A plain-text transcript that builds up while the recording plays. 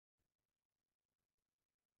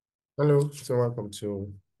Hello, so welcome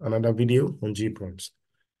to another video on gPROMS.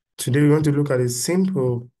 Today we want to look at a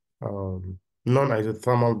simple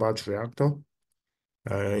non-isothermal batch reactor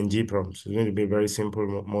in gPROMS. It's going to be a very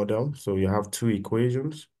simple model. So you have two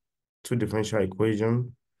equations, two differential equations,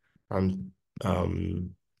 and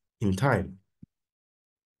in time.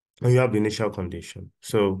 And you have the initial condition.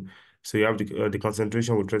 So you have the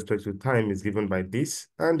concentration with respect to time is given by this,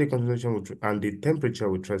 and the concentration and the temperature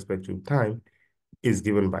with respect to time is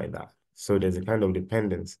given by that. So there's a kind of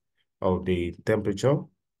dependence of the temperature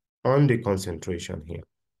on the concentration here.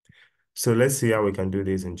 So let's see how we can do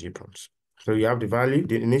this in gPROMS. So you have the value.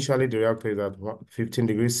 Initially, the reactor is at 15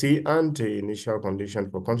 degrees C, and the initial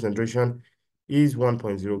condition for concentration is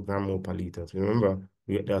 1.0 gram mole per liter. So remember,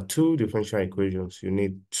 there are two differential equations. You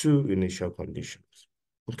need two initial conditions.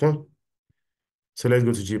 Okay? So let's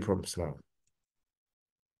go to gPROMS now.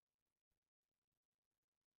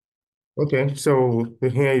 Okay, so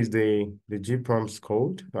here is the gPROMS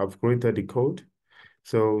code. I've created the code.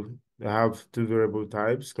 So I have two variable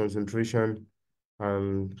types, concentration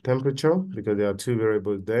and temperature, because there are two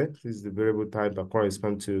variables there. This is the variable type that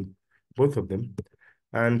corresponds to both of them.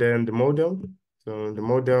 And then the model. So the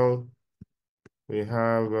model, we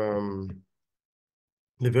have the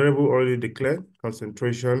variable already declared,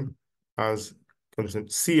 concentration as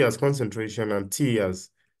C as concentration and T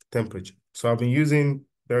as temperature. So I've been using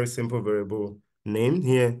very simple variable name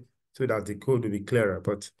here so that the code will be clearer,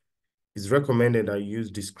 but it's recommended I use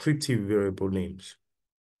descriptive variable names.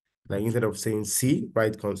 Like instead of saying C,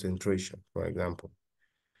 write concentration, for example.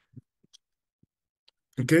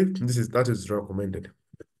 Okay, that is recommended.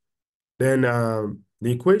 Then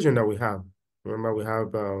the equation that we have, remember we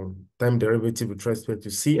have time derivative with respect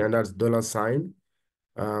to C, and that's $sign.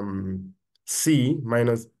 C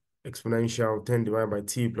minus exponential 10 divided by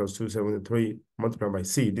T plus 273 multiplied by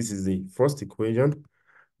C. This is the first equation,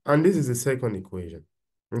 and this is the second equation.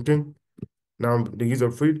 Okay. Now, the use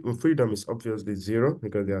of freedom is obviously 0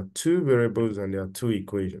 because there are two variables and there are two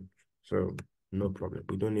equations. So no problem.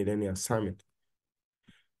 We don't need any assignment.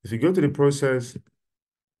 If you go to the process,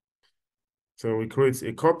 so we create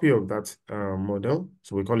a copy of that model.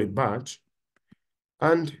 So we call it batch.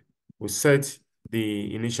 And we set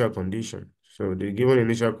the initial condition. So the given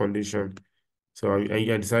initial condition, so I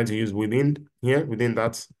decide to use within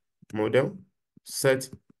that model, set,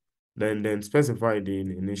 then specify the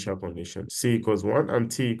initial condition. C equals 1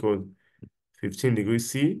 and T equals 15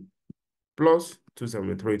 degrees C plus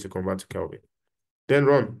 273 to convert to Kelvin. Then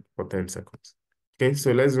run for 10 seconds. Okay,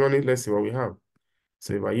 so let's run it. Let's see what we have.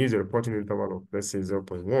 So if I use a reporting interval of, let's say,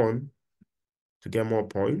 0.1 to get more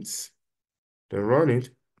points, then run it.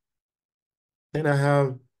 Then I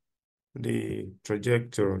have the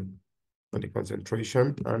trajectory of the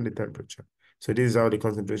concentration and the temperature. So this is how the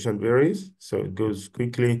concentration varies. So it goes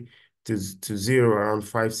quickly to 0 around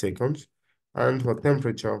 5 seconds. And for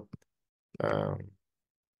temperature,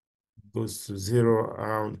 goes to 0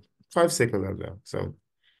 around 5 seconds as well. So,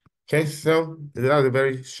 okay, so that was a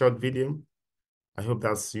very short video. I hope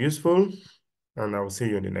that's useful, and I will see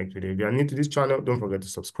you in the next video. If you are new to this channel, don't forget to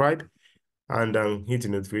subscribe and hit the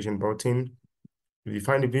notification button. If you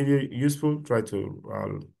find the video useful,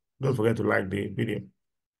 don't forget to like the video.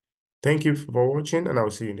 Thank you for watching, and I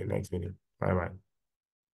will see you in the next video. Bye-bye.